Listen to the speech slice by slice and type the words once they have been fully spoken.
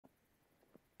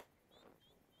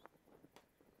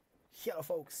Hello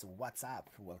folks, what's up?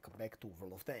 Welcome back to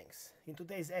World of Tanks. In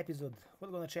today's episode, we're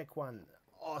gonna check one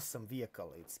awesome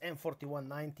vehicle. It's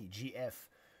M4190 GF,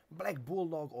 Black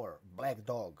Bulldog or Black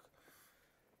Dog.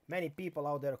 Many people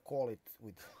out there call it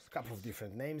with a couple of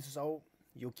different names, so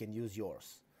you can use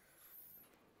yours.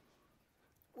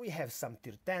 We have some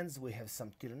tier 10s, we have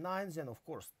some tier 9s, and of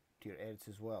course tier 8s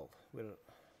as well. We're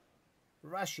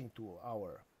rushing to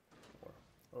our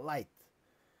light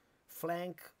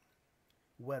flank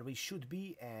where we should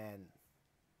be, and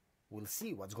we'll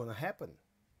see what's gonna happen.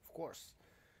 Of course,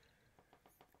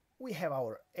 we have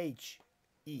our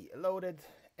HE loaded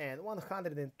and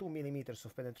 102 millimeters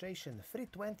of penetration,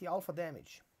 320 alpha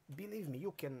damage. Believe me,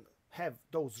 you can have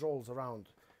those rolls around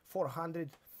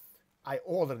 400. I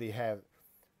already have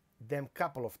them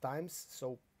couple of times,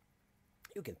 so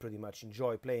you can pretty much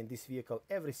enjoy playing this vehicle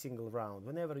every single round.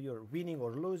 Whenever you're winning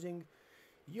or losing,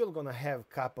 you're gonna have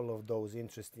a couple of those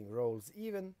interesting rolls,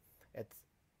 even at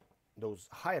those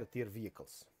higher tier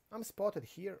vehicles. I'm spotted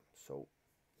here, so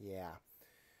yeah.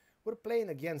 We're playing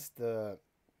against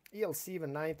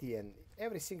EL790, and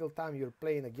every single time you're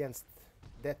playing against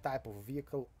that type of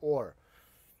vehicle or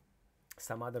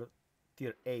some other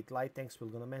tier 8 light tanks, we're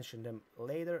gonna mention them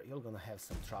later, you're gonna have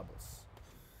some troubles.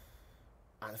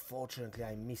 Unfortunately,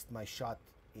 I missed my shot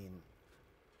in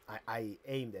I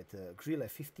aimed at Grille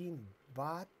 15,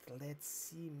 but let's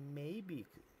see, maybe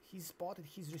he's spotted,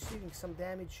 he's receiving some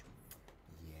damage.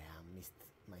 Yeah, missed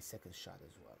my second shot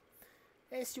as well.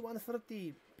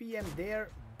 SU-130 PM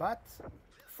there, but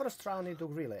first round into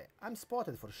Grille. I'm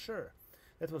spotted for sure.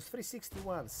 That was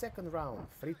 361, second round,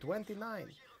 329.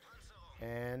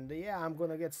 And yeah, I'm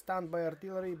gonna get stunned by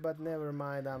artillery, but never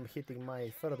mind, I'm hitting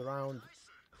my third round.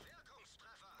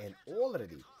 And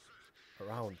already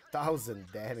around 1000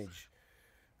 damage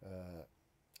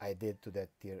I did to that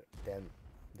tier 10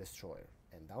 destroyer,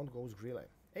 and down goes Grille.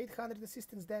 800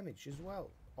 assistance damage as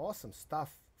well. Awesome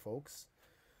stuff, folks.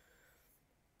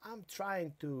 I'm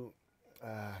trying to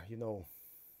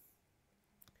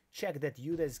check that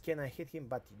UDES, can I hit him,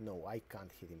 but no, I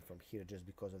can't hit him from here just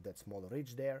because of that small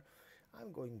ridge there.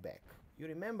 I'm going back. You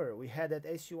remember we had that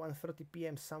SU-130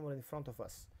 PM somewhere in front of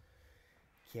us.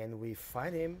 Can we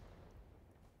find him?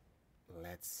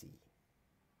 Let's see.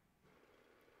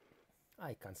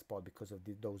 I can't spot because of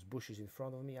those bushes in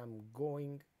front of me. I'm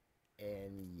going,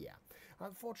 and yeah.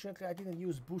 Unfortunately, I didn't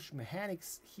use bush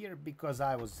mechanics here because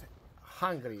I was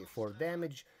hungry for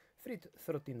damage.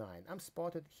 339. I'm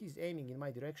spotted. He's aiming in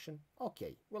my direction.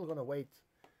 Okay, we're gonna wait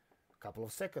a couple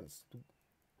of seconds to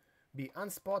be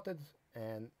unspotted,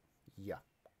 and yeah.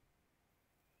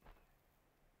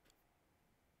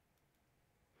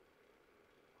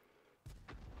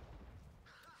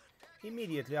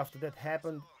 Immediately after that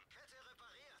happened,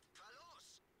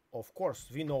 of course,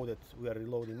 we know that we are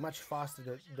reloading much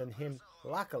faster than him.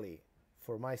 Luckily,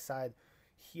 for my side,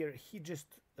 here he just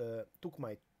took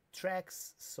my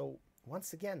tracks. So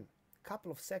once again,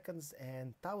 couple of seconds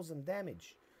and 1000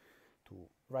 damage to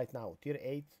right now tier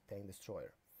 8 tank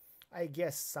destroyer. I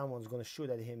guess someone's gonna shoot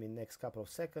at him in next couple of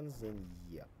seconds, and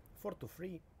yeah,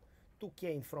 4-3,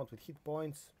 2k in front with hit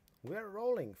points. We're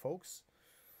rolling, folks.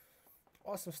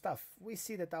 Awesome stuff. We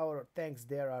see that our tanks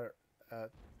there are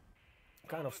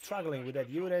kind of struggling with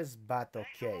that URES, but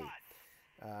okay.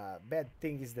 Bad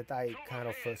thing is that I kind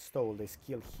of stole this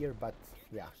kill here, but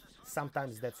yeah,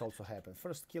 sometimes that's also happened.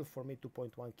 First kill for me,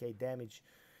 2.1k damage,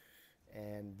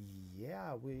 and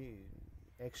yeah,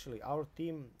 our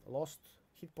team lost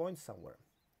hit points somewhere.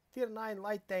 Tier 9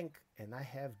 light tank, and I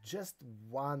have just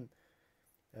one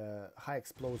high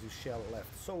explosive shell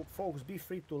left. So folks, be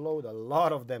free to load a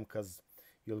lot of them, because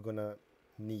you're gonna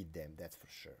need them, that's for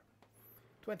sure.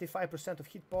 25% of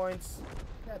hit points,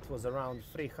 that was around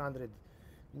 300,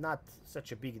 not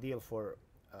such a big deal for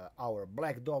our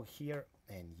Black Dog here,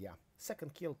 and yeah,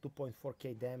 second kill,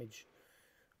 2.4k damage,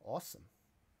 awesome.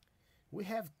 We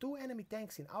have 2 enemy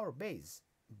tanks in our base,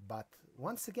 but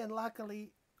once again,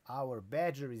 luckily, our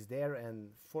Badger is there,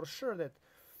 and for sure that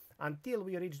until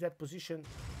we reach that position,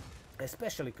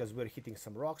 especially because we're hitting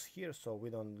some rocks here, so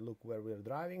we don't look where we're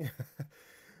driving,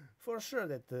 for sure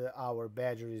that our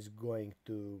Badger is going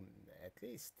to at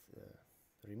least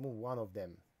remove one of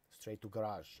them straight to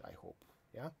garage, I hope.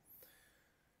 Yeah,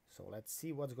 so let's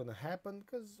see what's gonna happen,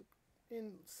 because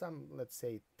in some, let's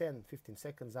say 10-15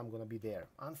 seconds, I'm gonna be there.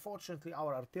 Unfortunately,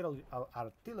 our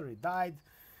artillery died,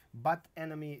 but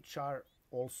enemy char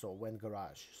also went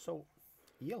garage. So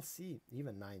ELC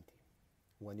even 90.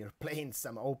 When you're playing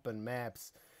some open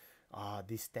maps,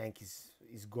 this tank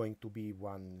is going to be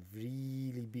one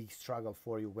really big struggle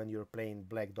for you when you're playing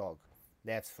Black Dog.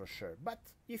 That's for sure. But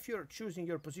if you're choosing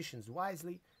your positions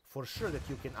wisely, for sure that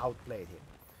you can outplay him.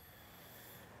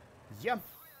 Yeah,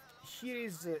 here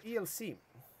is ELC.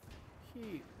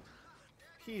 He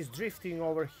is drifting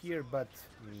over here, but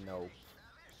no,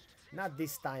 not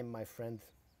this time, my friend.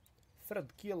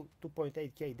 Third kill,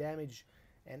 2.8k damage.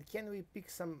 And can we pick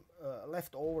some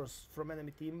leftovers from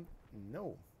enemy team?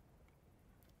 No.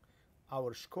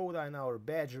 Our Skoda and our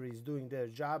Badger is doing their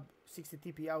job. 60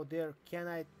 TP out there. Can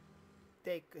I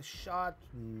take a shot?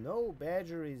 No,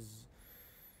 Badger is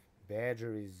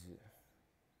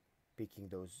picking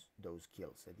those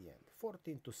kills at the end.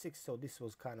 14-6, so this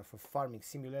was kind of a farming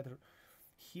simulator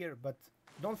here, but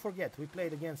don't forget, we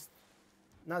played against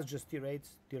not just tier 8s,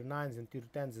 tier 9s and tier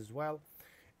 10s as well,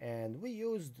 and we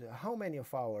used how many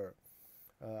of our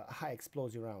high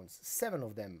explosive rounds? 7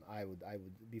 of them, I would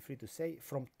be free to say,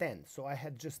 from 10. So I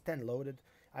had just 10 loaded.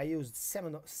 I used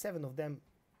 7 of them,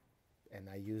 and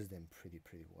I used them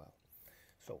pretty well.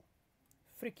 So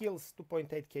 3 kills,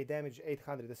 2.8k damage,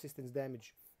 800 assistance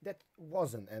damage. That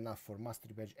wasn't enough for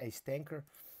Mastery Badge Ace Tanker,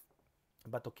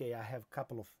 but okay, I have a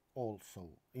couple of also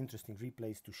interesting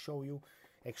replays to show you,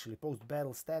 actually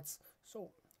post-battle stats. So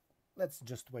let's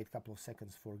just wait a couple of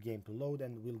seconds for game to load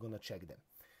and we're gonna check them.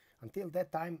 Until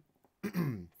that time,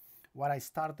 what I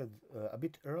started a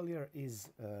bit earlier is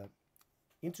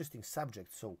interesting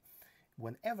subject. So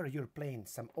whenever you're playing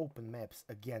some open maps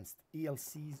against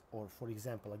ELCs, or for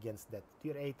example against that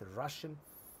tier 8 Russian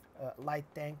light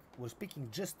tank, we're speaking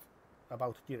just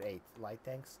about tier 8 light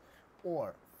tanks,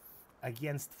 or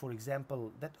against, for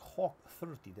example, that Hawk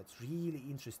 30, that's really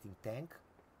interesting tank.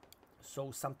 So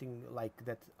something like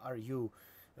that RU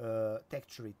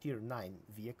Tech-Cherry tier 9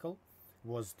 vehicle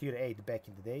was tier 8 back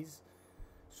in the days.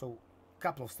 So a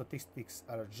couple of statistics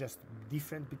are just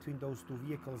different between those two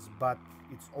vehicles, but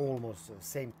it's almost the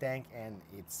same tank, and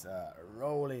it's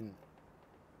rolling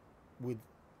with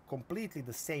completely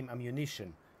the same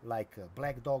ammunition like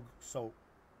Black Dog, so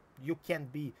you can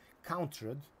be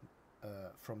countered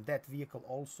from that vehicle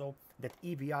also, that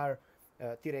EBR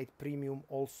tier 8 premium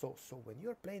also. So when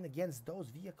you're playing against those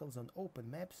vehicles on open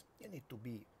maps, you need to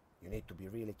be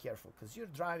really careful, because you're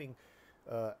driving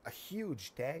a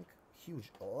huge tank, huge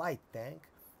light tank.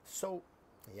 So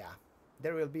yeah,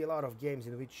 there will be a lot of games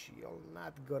in which you're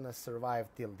not gonna survive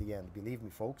till the end, believe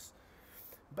me folks.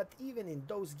 But even in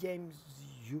those games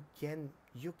you can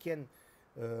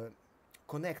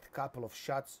connect a couple of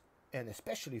shots, and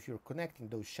especially if you're connecting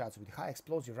those shots with high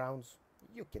explosive rounds,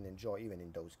 you can enjoy even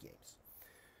in those games.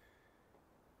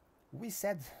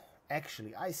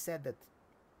 I said that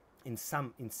in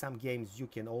some games you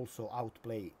can also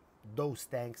outplay those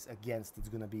tanks against. It's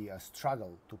gonna be a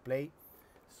struggle to play.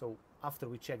 So after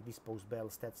we check these post-battle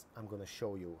stats, I'm gonna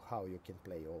show you how you can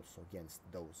play also against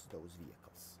those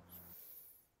vehicles.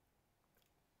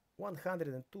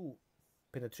 102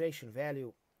 penetration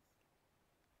value,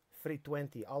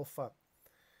 320 alpha.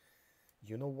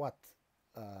 You know what?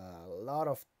 A lot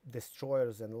of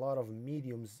destroyers and a lot of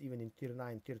mediums, even in tier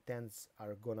 9, tier 10s,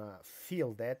 are gonna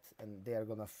feel that, and they are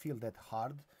gonna feel that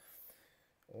hard.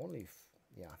 Only if,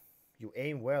 yeah, you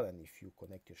aim well and if you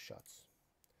connect your shots.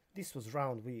 This was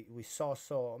round we saw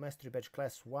Mastery Badge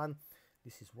class 1.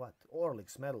 This is what?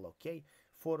 Orlik's medal, okay?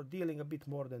 For dealing a bit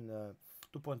more than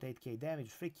 2.8k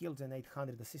damage, 3 kills and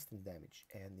 800 assistance damage.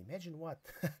 And imagine what?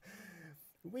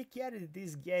 We carried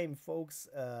this game, folks.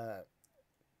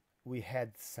 We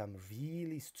had some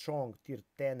really strong tier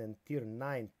 10 and tier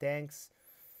 9 tanks,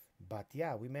 but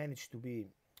yeah, we managed to be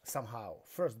somehow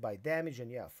first by damage and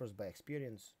yeah, first by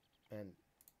experience. And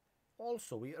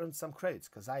also we earned some credits,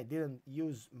 because I didn't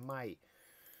use my,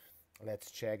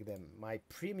 let's check them, my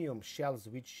premium shells,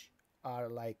 which are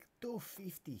like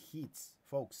 250 hits,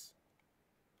 folks.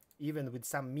 Even with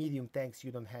some medium tanks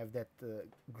you don't have that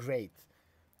great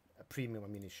premium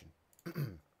ammunition.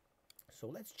 So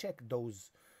let's check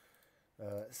those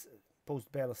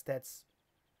post-battle stats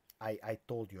I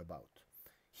told you about.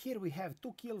 Here we have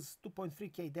 2 kills,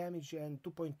 2.3k damage and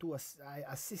 2.2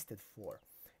 assisted for.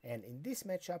 And in this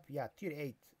matchup, yeah, tier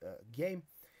 8 game,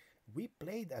 we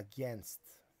played against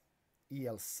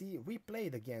ELC, we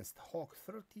played against Hawk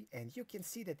 30, and you can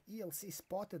see that ELC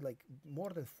spotted like more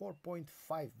than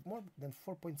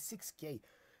 4.6k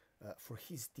for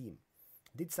his team.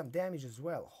 Did some damage as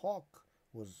well. Hawk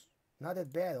was not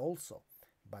that bad also,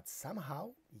 but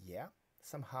somehow, yeah,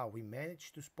 somehow we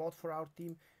managed to spot for our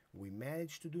team. We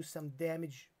managed to do some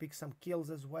damage, pick some kills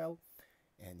as well,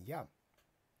 and yeah,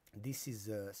 this is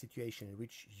a situation in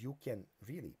which you can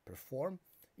really perform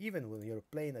even when you're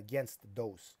playing against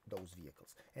those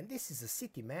vehicles. And this is a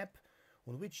city map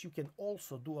on which you can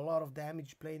also do a lot of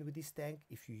damage playing with this tank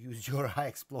if you use your high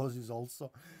explosives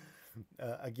also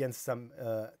against some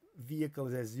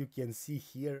vehicles, as you can see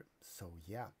here. So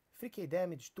yeah, 3k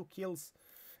damage, 2 kills,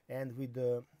 and with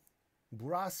the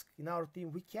Burask in our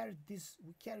team, we carried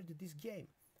this game.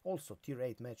 Also tier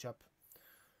 8 matchup.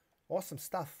 Awesome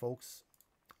stuff, folks.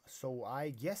 So I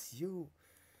guess you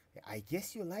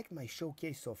liked my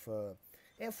showcase of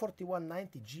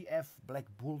M4190 GF Black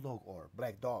Bulldog or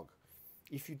Black Dog.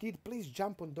 If you did, please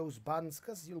jump on those buttons,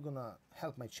 because you're gonna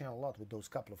help my channel a lot with those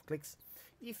couple of clicks.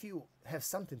 If you have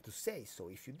something to say, so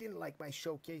if you didn't like my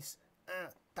showcase,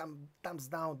 thumbs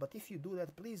down. But if you do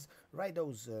that, please write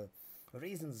those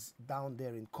reasons down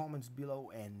there in comments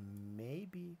below, and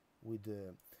maybe with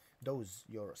those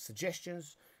your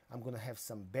suggestions, I'm gonna have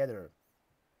some better,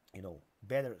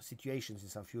 better situations in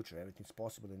some future. Everything's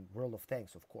possible in World of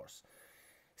Tanks, of course.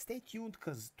 Stay tuned,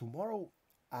 because tomorrow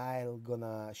I'll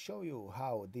gonna show you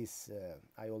how this,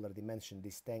 I already mentioned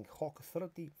this tank Hawk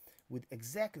 30 with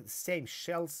exactly the same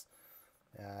shells.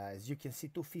 As you can see,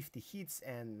 250 hits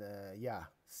and yeah,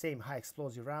 same high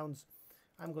explosive rounds.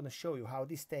 I'm gonna show you how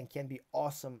this tank can be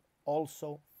awesome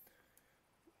also.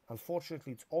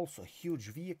 Unfortunately, it's also a huge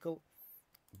vehicle,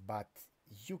 but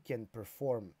you can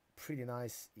perform pretty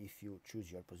nice if you choose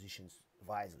your positions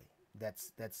wisely.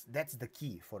 That's the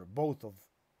key for both of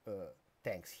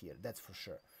tanks here, that's for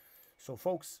sure. So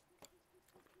folks,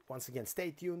 once again, stay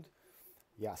tuned,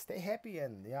 yeah, stay happy,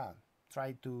 and yeah,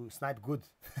 try to snipe good.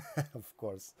 Of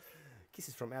course.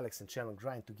 Kisses from Alex and channel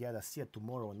Grind Together. See you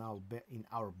tomorrow in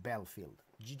our battlefield.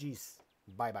 GG's.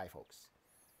 Bye bye, folks.